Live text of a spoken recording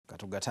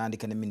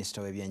Katugatandike ne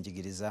Minister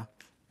w'ebyenjigiriza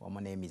wamu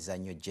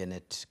n'emizannyo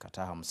Janet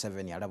Kataha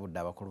Museveni alabudde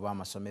abakulu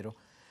b'amasomero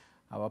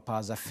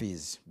abapaaza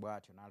fees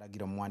bw'atyo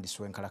n'alagira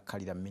omuwandiisi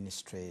w'enkalakkalira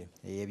Ministry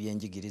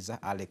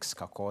ey'ebyenjigiriza Alex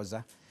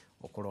Kakooza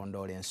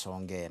okulondoola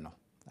ensonga eno.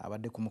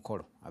 Abadde ku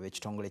mukolo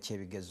ab'ekitongole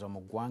ky'ebigezo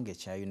mu ggwanga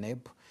ekya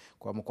UNEP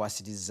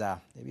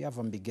kwamukwasirizza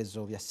ebyava mu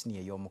bigezo bya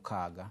siniya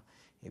ey'omukaaga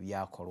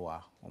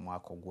ebyakolwa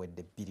omwaka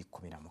ogwedde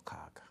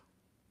 2016.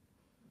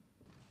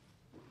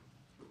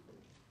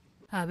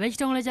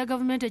 Ab'ekitongole kya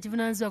gavumenti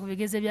ekivunaanyizibwa ku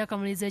bigezo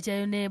ebyakamalirizo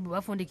ekya UNEP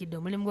bafundikidde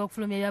omulimu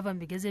gw'okufulumya ebyava mu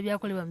bigezo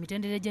ebyakolebwa mu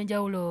mitendera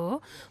egy'enjawulo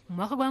mu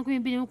mwaka gwa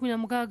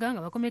 2016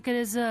 nga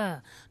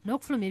bakomekereza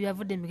n'okufulumya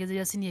ebyavudde mu bigezo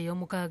bya siniya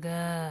ey'omukaaga.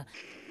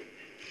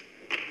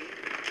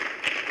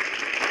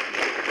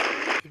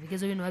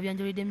 Ebigezo bino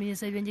babyanjulidde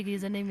Minisita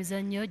w'ebyenjigiriza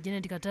n'emizannyo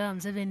Janet Kataha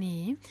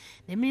Museveni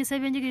ne Minisita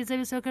w'ebyenjigiriza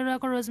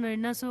ebisookerwako Rosemary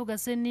Nansubuga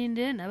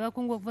Sseninde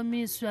n'abakungu okuva mu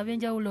minisitule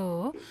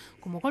ab'enjawulo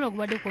ku mukolo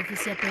ogubadde ku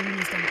ofiisi ya Prime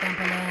Minister mu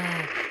Kampala.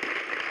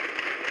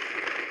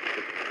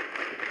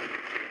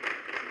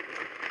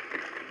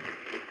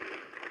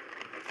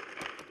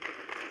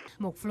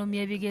 Mu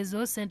kufulumya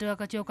ebigezo ssentebe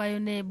w'akakiiko ka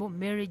UNEP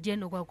Mary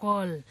Jane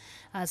Okwakol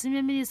asiimye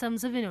Minisita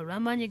Museveni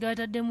olw'amaanyi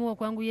g'ataddemu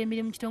okwanguya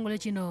emirimu mu kitongole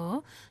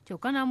kino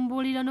kyokka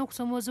n'amubuulira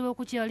n'okusomoozebwa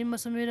okukyali mu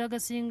masomero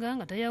agasinga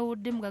nga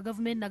tayawudde mu ga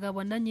gavumenti naga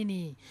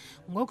bwannannyini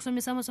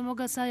ng'okusomesa amasomo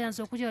ga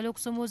ssaayansi okukyali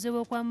okusomoozebwa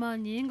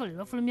okw'amaanyi nga lwe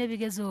bafulumya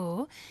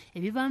ebigezo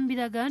ebivamu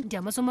biraga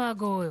nti amasomo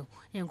ago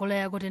enkola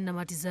yago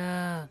tennamatiza.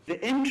 The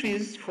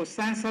entries for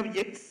science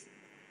subjects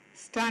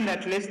stand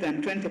at less than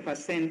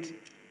 20%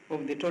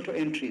 of the total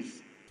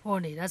entries.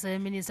 Ono era asabye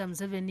Minisita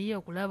Museveni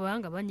okulaba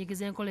nga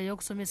banyigiza enkola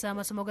ey'okusomesa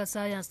amasomo ga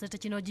ssaayansi ne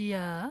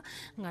tekinologiya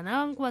nga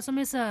n'abamu ku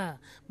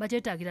basomesa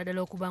bakyetaagira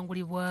ddala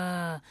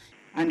okubangulibwa.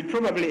 And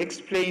probably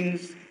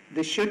explains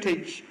the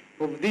shortage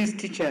of these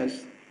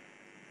teachers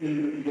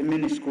in the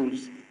many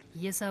schools.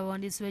 Yes,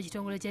 abawandiisi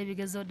w'ekitongole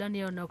ky'ebigezo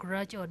Daniel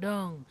Nokrach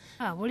Odong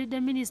abuulidde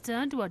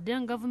Minisita nti wadde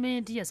nga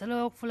gavumenti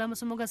yasalawo okufuula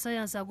amasomo ga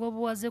ssaayansi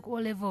ag'obuwaze ku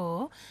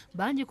O-level,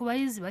 bangi ku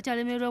bayizi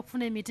bakyalemererwa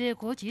okufuna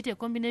emiteeko kiyite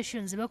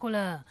combinations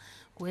bakola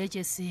ku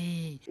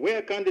UACE.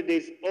 Where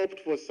candidates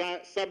opt for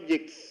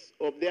subjects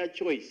of their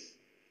choice,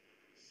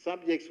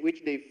 subjects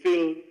which they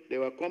feel they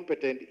were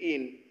competent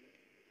in,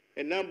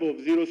 a number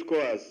of zero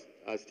scores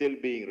are still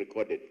being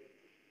recorded.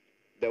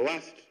 The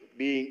worst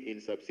being in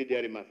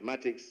subsidiary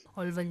mathematics.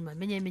 Oluvannyuma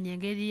menyeemenya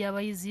engeri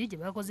abayizi gye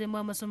bakozeemu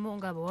amasomo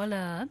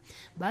ng'abawala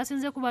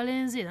basinze ku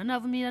balenzi era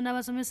n'avumirira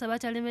n'abasomesa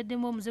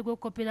bakyalemeddemu omuze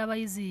gw'okukopera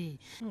abayizi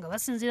nga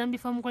basinziira mu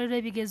bifo mukolerwa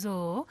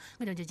ebigezo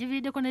nga kino kye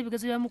kiviiriddeko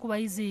n'ebigezo byamu ku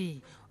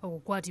bayizi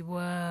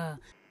okukwatibwa.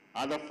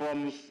 Other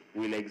forms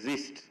will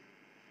exist,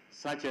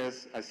 such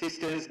as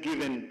assistance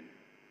given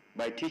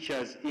by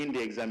teachers in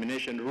the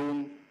examination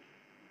room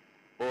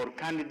or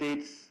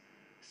candidates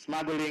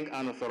smuggling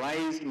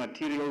unauthorized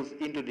materials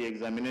into the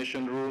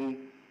examination room,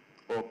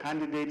 or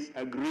candidates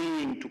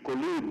agreeing to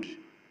collude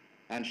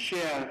and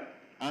share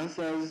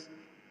answers,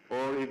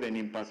 or even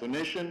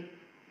impersonation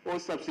or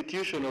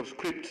substitution of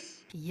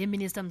scripts. Ye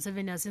Minisita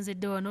Museveni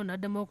asinzidde wano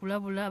n'addamu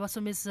okulabula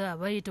abasomesa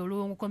abayita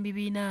oluwonguko mu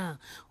bibiina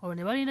olwo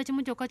ne balinda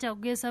kimu kyokka kya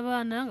kugeesa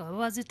abaana nga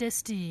babazi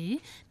tesiti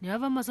ne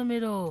bava mu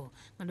masomero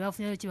nga ne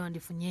bafunyayo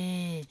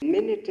kibandifunye.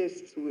 Many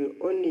tests will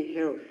only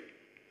help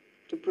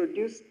to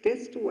produce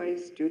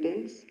test-wise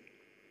students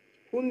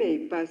who may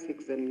pass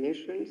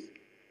examinations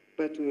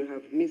but will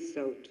have missed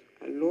out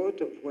a lot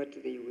of what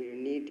they will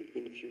need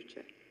in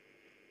future.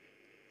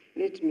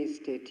 Let me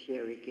state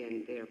here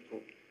again, therefore,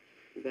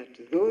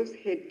 that those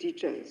head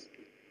teachers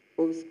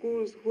of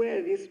schools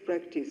where this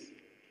practice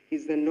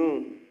is the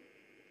norm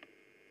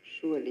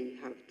surely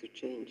have to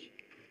change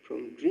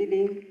from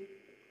drilling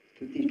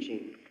to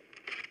teaching.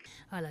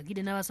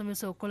 Alagidde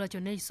n'abasomesa okukola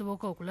kyonna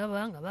ekisoboka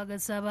okulaba nga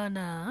baagazisa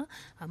abaana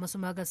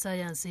amasomo aga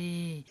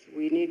ssaayansi.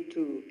 We need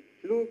to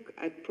look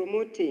at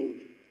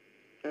promoting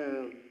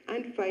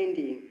and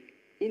finding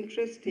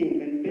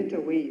interesting and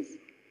better ways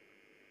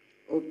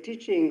of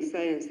teaching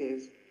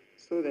sciences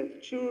so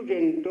that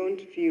children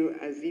don't feel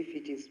as if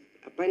it is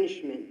a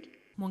punishment.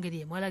 Mu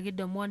ngeri emu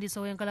alagidde omuwandiisi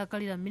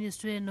w'enkalakkalira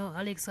minisitule eno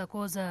Alex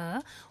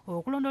Kakooza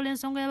okulondoola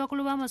ensonga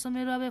y'abakulu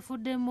b'amasomero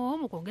abeefuddemu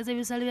mu kwongeza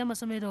ebisale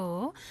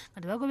by'amasomero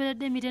nga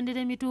tebagoberedde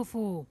emitendera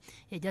emituufu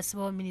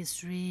egyasibwawo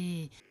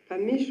minisitule.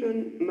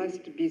 Permission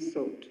must be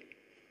sought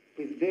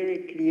with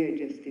very clear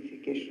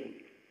justification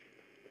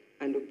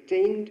and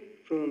obtained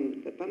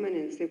from the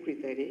Permanent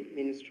Secretary,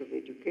 Ministry of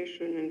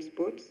Education and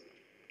Sports,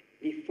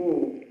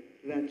 before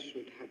that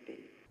should happen.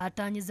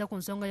 Ataanyiza ku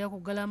nsonga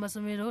y'okuggala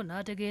amasomero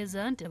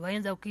n'ategeeza nti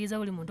bayinza kukkiriza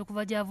buli muntu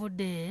kuva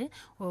gy'avudde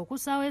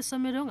okussaawo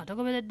essomero nga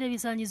tagoberedde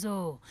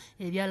ebisaanyizo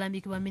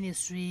ebyalambikibwa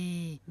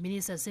minisitule.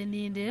 Minisita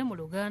Sseninde mu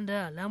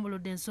Luganda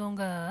alambuludde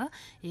ensonga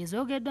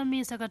ezoogeddwa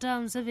Minisita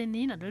Kataha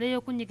Museveni naddala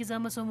ey'okunnyikiza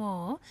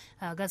amasomo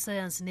aga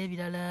ssaayansi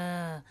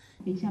n'ebirala.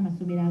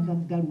 Ekyamasomero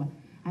agaggalwa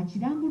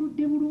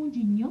akirambuludde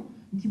bulungi nnyo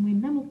nti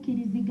mwenna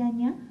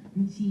mukkiriziganya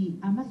nti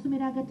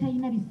amasomero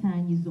agatalina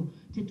bisaanyizo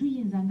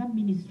tetuyinza nga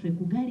minisitule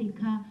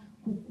kugaleka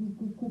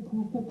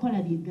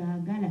kukola bye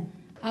gaagala.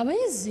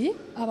 Abayizi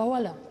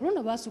abawala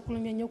kulonda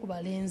baasukulumya nnyo ku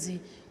balenzi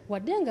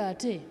wadde nga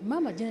ate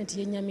Maama Janet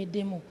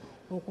yennyamiddemu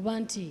okuba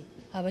nti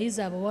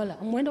abayizi abawala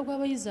omuwendo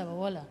gw'abayizi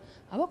abawala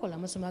abakola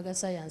amasomo aga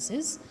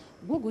sciences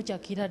gwo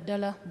gukyakira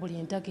ddala buli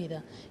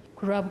entakera.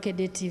 Ku lwa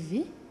Bukedde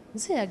TV,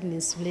 nze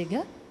Agnes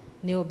Vlega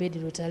ne Obedi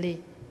Lutale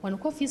wano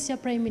ku ofiisi ya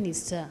Prime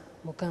Minister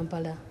mu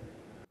Kampala.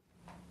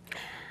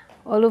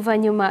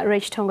 Oluvannyuma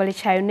lw'ekitongole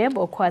kya UNEB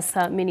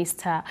okwasa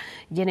Minisita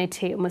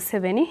Janet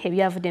Museveni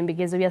ebyavudde mu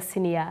bigezo bya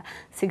senior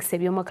 6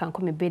 eby'omwaka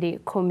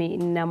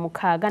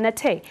 2016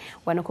 nate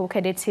wano ku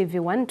Bukedde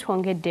TV1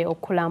 twongedde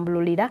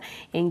okulambululira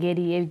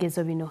engeri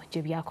ebigezo bino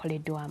gye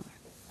byakoleddwamu.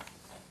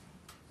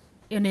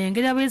 Eno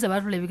engeri abayizi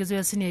abatula ebigezo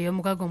bya senior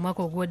ey'omukaaga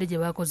omwaka oguwedde gye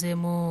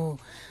baakozeemu.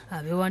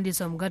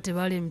 Abeewandiisa omugatte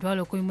baali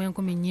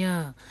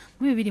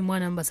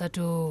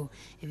 1,142,3.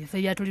 Ebifo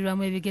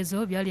ebyatulirwamu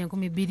ebigezo byali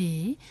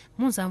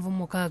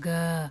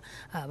 2,076.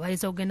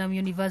 Abaayise okugenda mu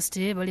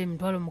yunivasite bali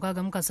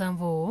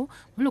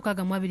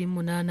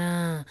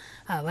 67,628.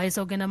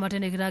 Abaayise okugenda mu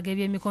matendekero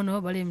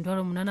ag'ebyemikono bali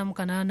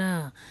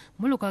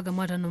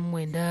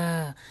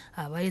 8,659.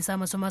 Abaayise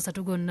amasomo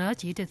 3 gonna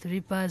kiyite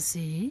 3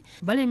 paasi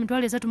bali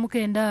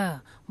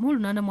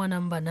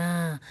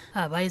 3,884.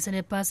 Abaayise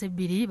ne paasi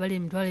 2 bali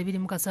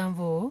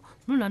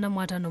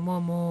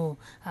 2,781.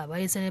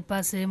 Abaayise ne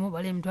paasi emu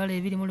bali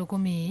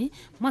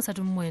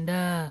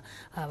 2,139.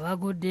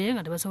 Abagudde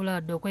nga tebasobola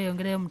wadde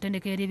okweyongerayo mu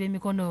ttendekero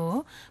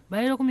ly'ebyemikono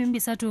bali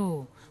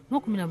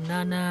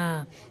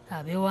 1,318.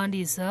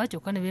 Abeewandiisa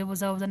kyokka ne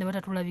beebuzaabuza ne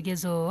batatula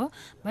bigezo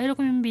bali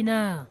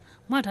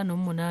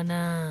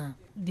 1,458.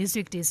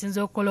 Disitulikiti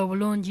esinze okukola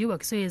obulungi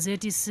Wakiso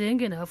ezeetisse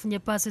ng'eno bafunye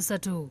paasi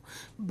 3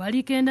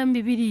 bali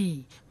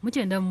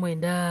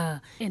 9,299.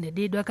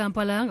 Enediddwa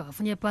Kampala nga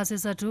bafunye paasi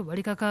 3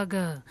 bali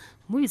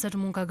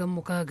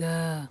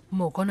 6,366.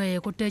 Mukono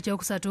yeekutte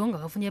ekyokusatu nga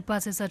bafunye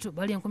paasi 3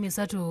 bali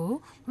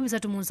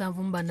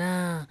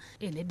 3,374.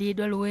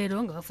 Enediddwa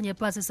Luweero nga bafunye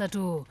paasi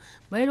 3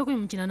 bali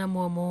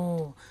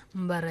 1,901.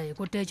 Mbara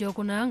yeekutte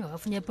ekyokuna nga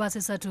bafunye paasi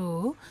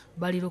 3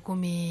 bali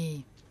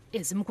 1,000.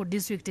 Ezimu ku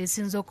disitulikiti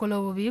esinze okukola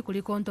obubi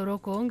kuliko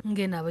Ntoroko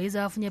ng'eno abayizi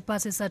abafunye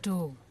paasi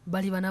 3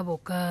 bali 4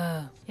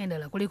 bokka.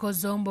 Endala kuliko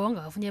Zombo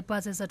nga bafunye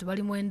paasi 3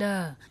 bali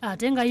 9.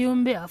 Ate nga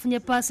Yumbe afunye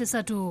paasi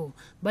 3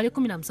 bali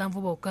 17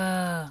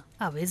 bokka.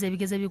 Abayizi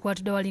ebigezo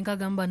ebikwatiddwa bali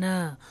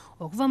 54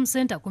 okuva mu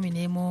senta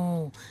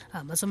 11.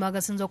 Amasomo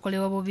agasinze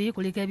okukolebwa bubi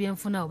kuliko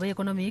ebyenfuna oba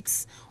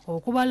economics,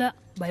 okubala,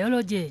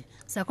 biology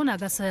sako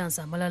n'aga science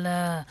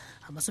amalala.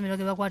 Amasomero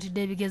ge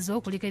bakwatidde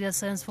ebigezo kuliko erya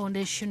Science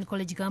Foundation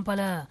College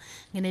Kampala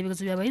ng'eno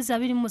ebigezo by'abayizi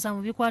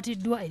 27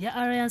 bikwatiddwa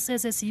erya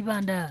S.6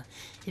 Ibanda.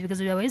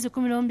 Ebigezo by'abayizi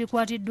 11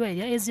 bikwatiddwa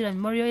erya Ezra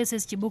Memorial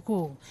S.6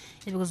 Kibuku.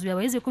 Ebigezo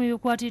by'abayizi 10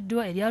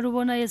 bikwatiddwa erya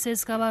Rubona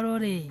S.6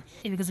 Kabarore.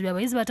 Ebigezo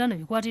by'abayizi 5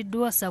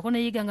 bikwatiddwa sako ne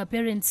Yiganga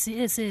Parents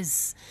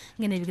S.6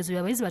 ng'eno ebigezo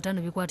by'abayizi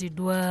 5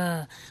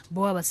 bikwatiddwa.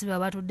 Bo abasibe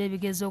abatudde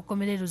ebigezo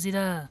okukomera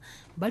eruzira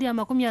bali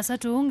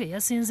 30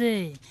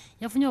 ng'eyasinze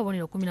yafunye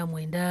obubonero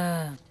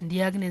 19.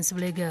 Ndi Agnes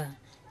Vlega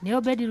ne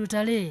Obedi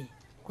Lutale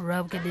ku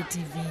lwa Bukedde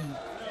TV.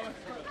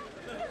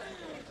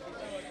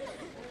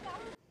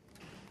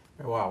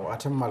 Wow,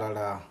 ate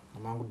malala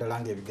amangu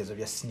ddala ng'ebigezo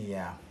bya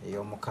siniya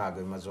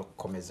ey'omukaaga bimaze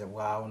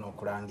okukomezebwawo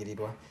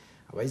n'okulangirirwa.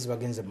 Abayizi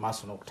bagenze mu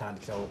maaso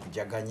n'okutandikirawo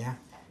okujaganya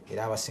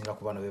era abasinga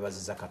ku bano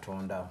beebaziza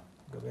Katonda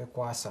gwe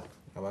beekwasa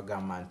nga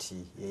bagamba nti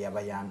ye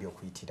yabayambye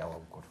okuyitira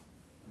waggulu.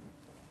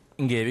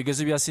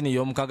 Ng'ebigezo bya siniya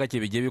ey'omukaaga kye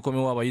bijja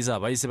bikomewo abayizi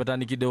abayise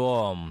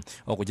batandikiddewo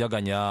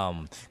okujaganya.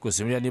 Ku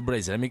ssomero lya Nibra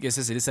Islamic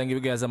SS erisanga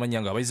ebigayaza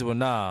amanya nga abayizi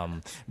bonna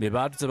be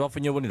baatutse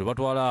bafunye obubonero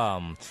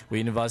batwala ku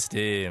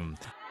yunivasite.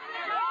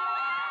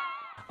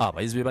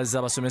 Abayizi beebaziza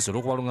abasomesa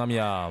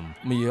olw'okubalungamya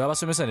mu bye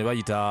babasomesa ne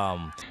bayita.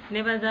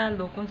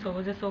 Nebazaala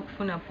okunsobozesa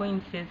okufuna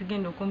points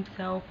ezigenda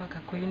okumpisaawo paka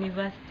ku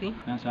yunivasite.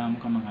 Nasaba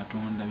Mukama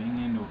Katonda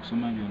byengenda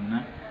okusoma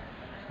byonna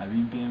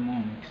abimpeemu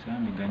omukisa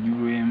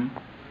miganyulwemu.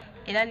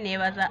 Era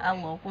nebaza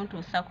Allah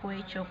okuntuusa ku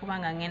ekyo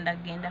kubanga ngenda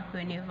ku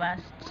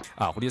yunivasite.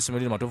 Akuli essomero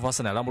lino Matovu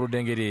Hassan alambuludde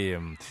engeri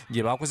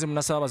gye baakoze mu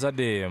nasaba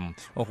abazadde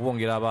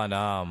okubongera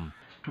abaana.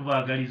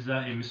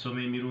 Tubaagaliza emisomo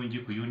emirungi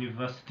ku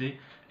yunivasite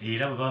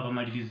era bwe baba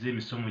bamaliriza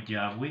emisomo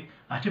gyabwe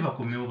ate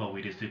bakomewo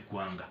baweereza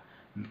eggwanga.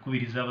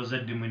 Nkubiriza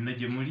abazadde mwenna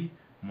gye muli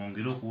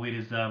mwongere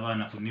okuweereza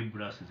abaana ku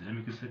Nibra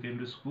Islamic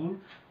Secondary School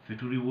ffe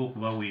tuliwo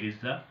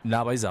okubaweereza.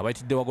 N'abayizi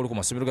abayitidde waggulu ku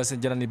masomero ga St.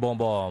 Janani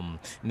Bombo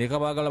ne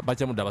kabaagala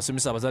bakyamudde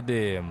abasomesa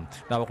abazadde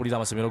n'abakulira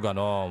amasomero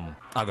gano.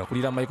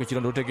 Agakulira Michael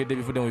Kirondo lutegedde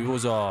ebivudde mu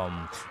bibuuzo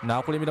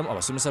n'akulemeramu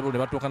abasomesa be ne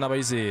batuuka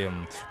n'abayizi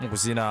mu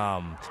kuzina.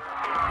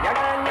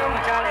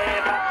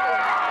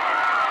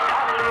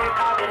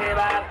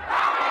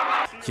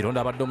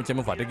 Kirondo abadde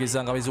omukyamufu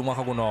ategeeza nga abayizi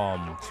b'omwaka guno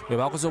bwe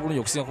baakoze obulungi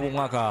okusinga ku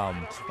mwaka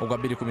ogwa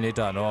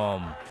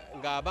 2015.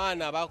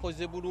 Ng'abaana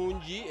bakoze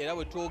bulungi era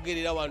bwe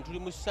twogerera wano tuli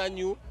mu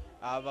ssanyu.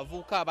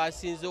 Abavubuka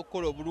abasinze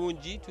okukola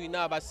obulungi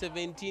tulina aba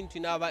 17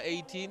 tulina aba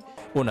 18.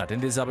 Ono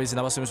atendereza abayizi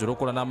n'abasomesa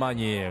olw'okukola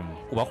n'amaanyi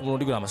kuba ku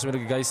mulundi guno amasomero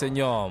ge gayise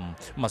nnyo mu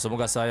masomo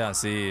ga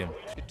sayansi.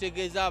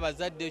 Tutegeeza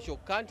abazadde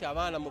kyokka nti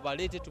abaana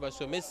mubaleete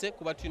tubasomese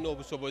kuba tulina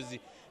obusobozi.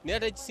 Naye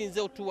ate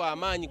kisinze otuwa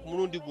amaanyi ku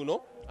mulundi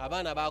guno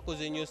abaana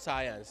bakoze nnyo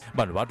science.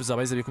 Bano batuuza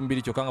abayizi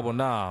 2,000 kyokka nga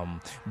bonna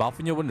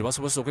bafunye obubonero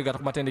basobose okwegatta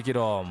ku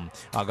matendekero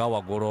aga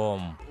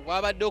waggulu.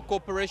 Wabaddewo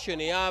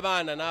cooperation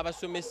ey'abaana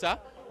n'abasomesa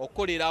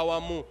okukolera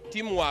awamu,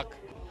 teamwork.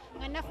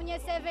 Nafunye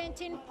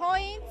 17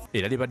 points.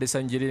 Era libadde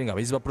essanyu nga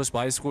abayizi ba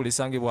Prosper High School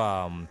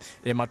esangibwa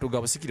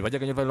Matuga Busikiri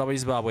bajaganya oluvannyuma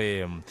lw'abayizi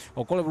baabwe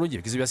okukola bulungi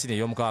ebigezo bya siniya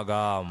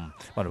ey'omukaaga.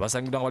 Bano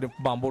basangiddwa nga bali mu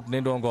kubamba otu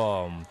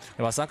n'endongo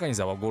ne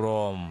basaakanyiza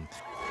waggulu.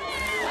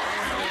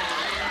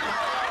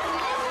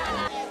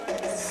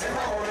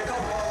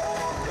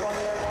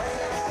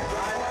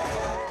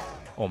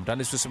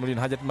 Omutandisi w'essomero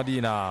Hajat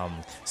Madina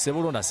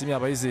Sebulonda asiimye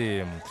abayizi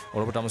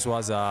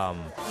olw'obutamuswaza.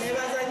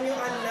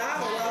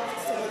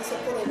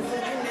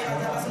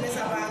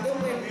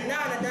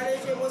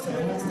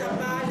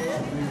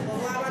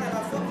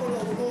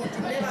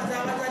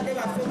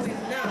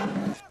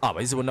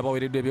 Abayizi bonna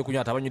baweereddwa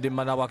ebyokunywa ate abanywedde mu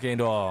manabo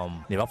akendo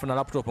ne bafuna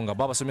laputopu nga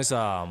bo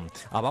abasomesa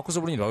abakoze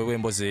obulungi baweebwa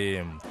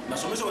embozi.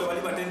 Basomesa bwe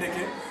bali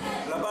batendeke,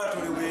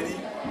 laboratori weeri,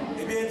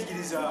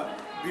 ebyenjigiriza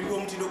biriwo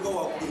omutindo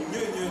gwa waggulu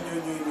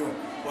nnyo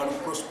wano ku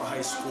Prosper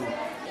High School.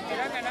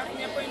 Era nga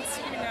nafunye points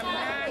 18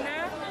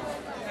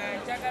 nga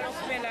njagala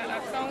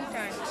okubeera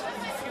accountant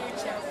in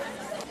future.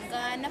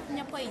 Nga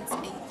nafunye points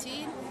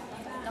 18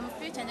 nga mu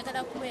future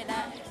njagala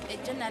kubeera a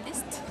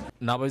journalist.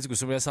 N'abayizi ku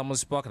ssomero lya Samuel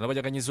Park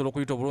n'abajaganyiza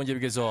olw'okuyita obulungi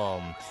ebigezo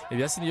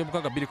ebya siniya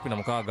omukaaga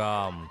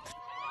 2016.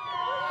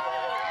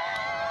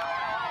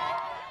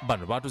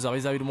 Bano batuuza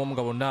abayizi 21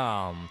 nga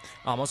bonna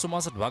amasomo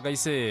 3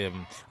 bagayise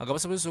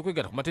agabasobozesa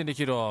okwegatta ku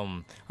matendekero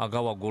aga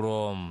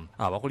waggulu.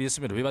 Abakulira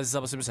essomero beebazizza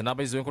abasomesa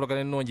n'abayizi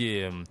b'enkolagana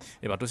ennungi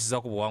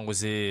ebatuusiza ku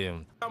buwanguzi.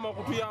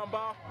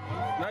 Okutuyamba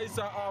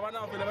nayisa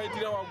abaana baffe ne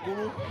bayitira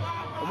waggulu.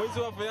 Omuyizi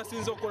waffe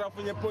yasinze okukola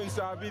afunye points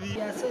 2.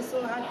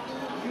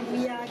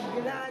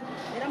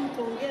 Era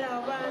mutwongere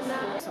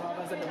abaana.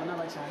 Abazadde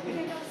bonna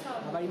bakyali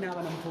abalina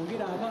abaana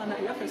mutwongere abaana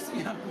yaffe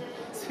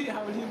si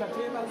yabulimba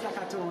twebaza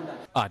Katonda.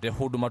 Ate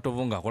Hudu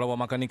Matovu ng'akola bwa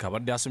makanika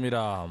abadde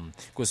asomera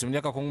ku ssomero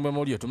lya Kakungu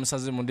Memorial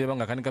tumusaze mu Ndeeba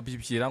ng'akanika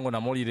pikipiki era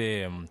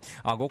ng'onamulire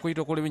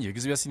ag'okuyita okukola ebingi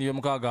ebigezo bya siniya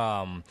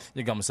omukaaga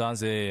ye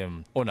gamusanze.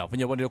 Ono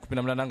afunye obubonero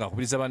 18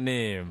 ng'akubiriza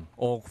banne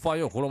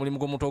okufaayo okukola omulimu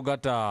gw'omuntu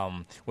ogatta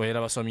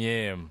weera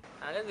basomye.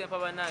 Ange mpa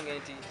bannange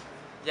nti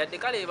yadde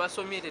kale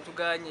basomye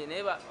tetuganye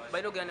naye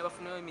balina okugenda ne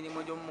bafunayo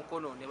emirimu gy'omu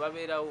mukono ne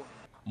babeerawo.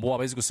 Bo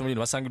abayizi ku ssomero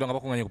lino basangibwa nga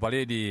bakuŋŋaanye ku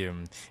paleedi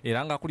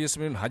era ng'akulira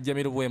essomero lino Hajja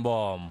Miru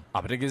Bwembo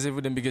abategeeza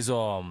ebivudde mu bigezo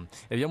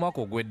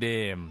eby'omwaka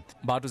ogwedde.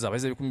 Baatuuza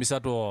abayizi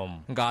 300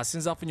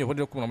 ng'asinze afunye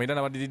obubonero 19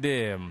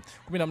 n'abaddiridde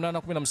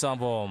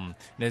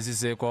 18-17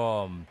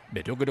 n'ezizeeko.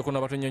 Beetogeddeko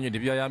n'abatonnyonnyodde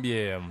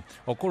ebyayambye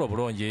okukola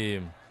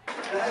obulungi.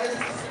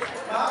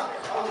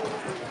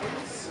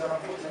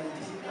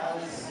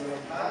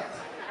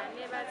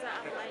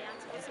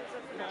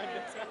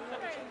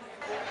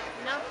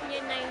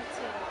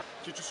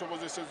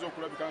 Kitusobozesezza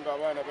okulabika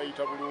ng'abaana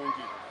bayita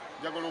bulungi.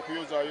 Njagala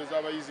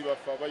okuyozaayoza abayizi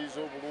baffe abayize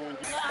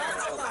obulungi.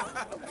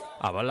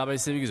 Abalala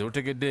abayisa ebigezo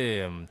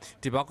olutegedde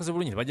tibakoze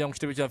bulungi ne bajja mu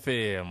kitebe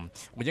kyaffe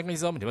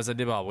okujanganyiza wamu ne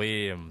bazadde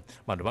baabwe.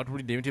 Bano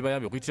batuulidde ebintu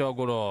bayambye okuyitira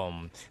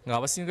waggulu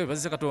ng'abasinga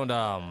bebazise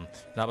Katonda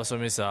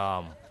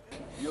n'abasomesa.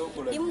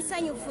 Ndi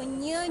musanyufu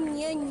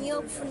nnyo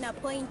okufuna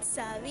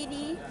points 2.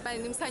 Ndi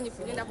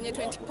musanyufu nnyo nafunye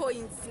 20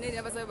 points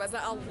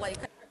nebaza Allah.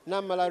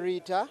 Namala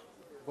Rita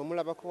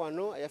bwemulabako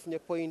wano yafunye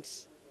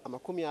points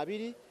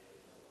 20.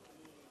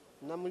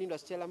 Namulindwa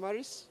Stella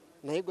Maris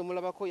naye gwe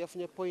mulabako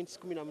yafunye points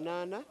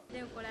 18.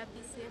 Nkola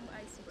BCM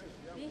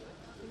ICT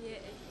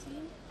funye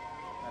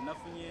 18.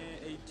 Nafunye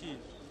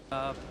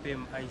 18.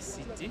 PEM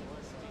ICT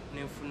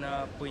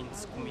nefuna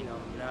points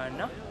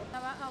 18.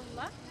 Aba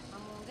Allah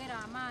amwongera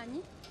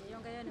amaanyi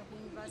eyongereyo ne ku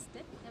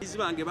university. Abayizi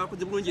bange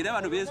bakoze bulungi era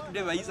bano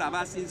beesitudde bayizi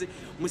abasinze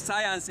mu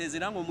sciences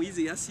era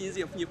ng'omuyizi yasinze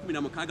yafunye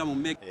 16 mu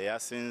mmeka.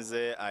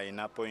 Yasinze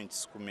ayina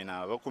points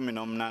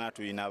 18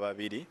 tulina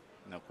 2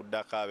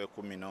 nakuddako abe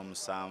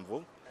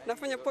 17.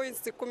 Nafunye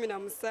points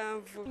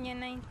 17. Funye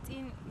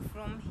 19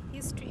 from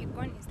history,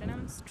 econ,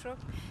 Islam,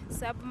 stroke,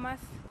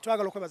 submath.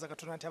 Twagala okwebaza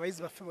Katonda nti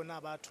abayizi baffe bonna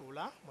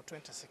abaatuula mu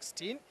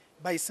 2016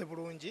 bayise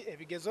bulungi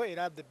ebigezo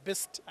era the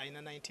best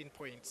ayina 19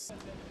 points.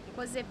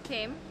 Nkoze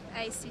PEM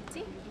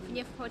ICT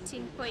funye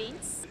 14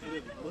 points.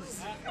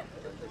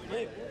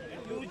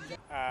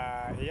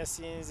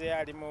 Yasinze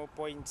ali mu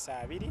points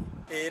 2.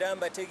 Era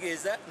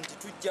mbategeeza nti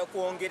tujja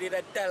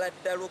kwongerera ddala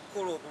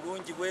okukola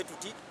obulungi bwe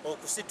tuti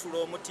okusitula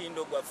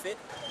omutindo gwaffe.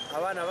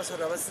 Abaana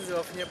abasatu abasinze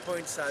bafunye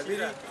points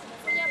 2.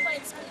 Funye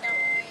points 17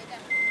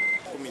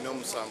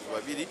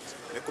 babiri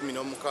ne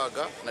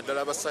 16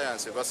 naddala aba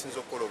science basinze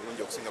okukola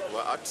obulungi okusinga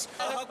kuba arts.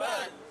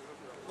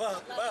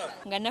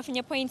 Nga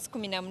nafunye points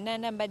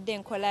 18 mbadde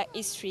nkola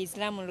history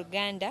Islam mu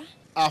Luganda.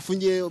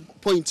 Afunye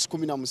points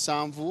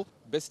 17.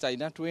 Best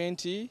ayina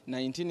 20,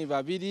 19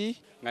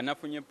 babiri. Nga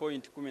nafunye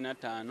point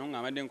 15 nga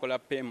mbadde nkola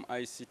PEM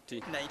ICT.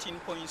 19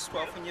 points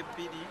twafunye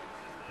 2.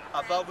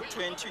 Above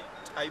 20,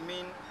 I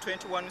mean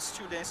 21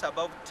 students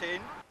above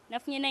 10.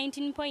 Nafunye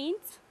 19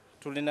 points.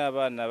 Tulina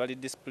abaana bali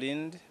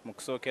disciplined mu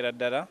kusookera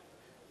ddala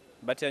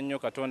batya nnyo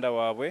Katonda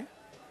waabwe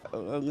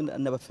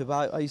nabaffe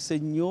bayise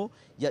nnyo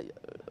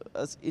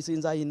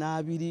isinza ayina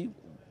abiri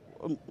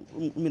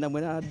mina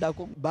mwena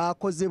naddako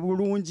bakoze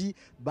bulungi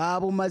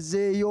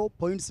babumazeeyo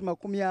points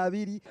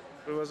 20.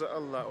 twebaza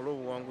allah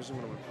olw'obuwanguzi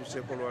buno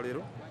butuuseeko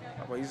olwaleero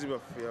abayizi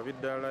baffe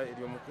ab'eddaala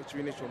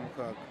ekibiina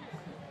ekyomukaaga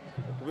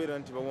okubeera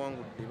nti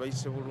bawangudde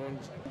bayise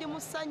bulungi. Ndi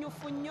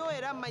musanyufu nnyo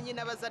era mmanyi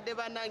n'abazadde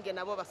banange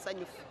nabo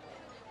basanyufu.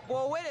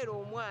 Bw'owerera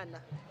omwana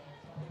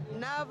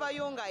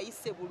n'avayo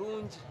ng'ayise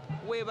bulungi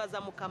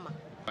weebaza Mukama.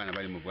 Abaana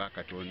bali mu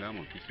bwakatonda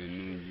mu mpisa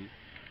ennungi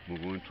mu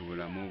buntu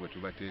bulamu bwe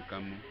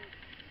tubateekamu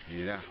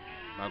era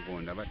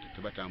bagonda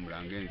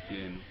tebatambulanga ensi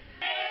eno.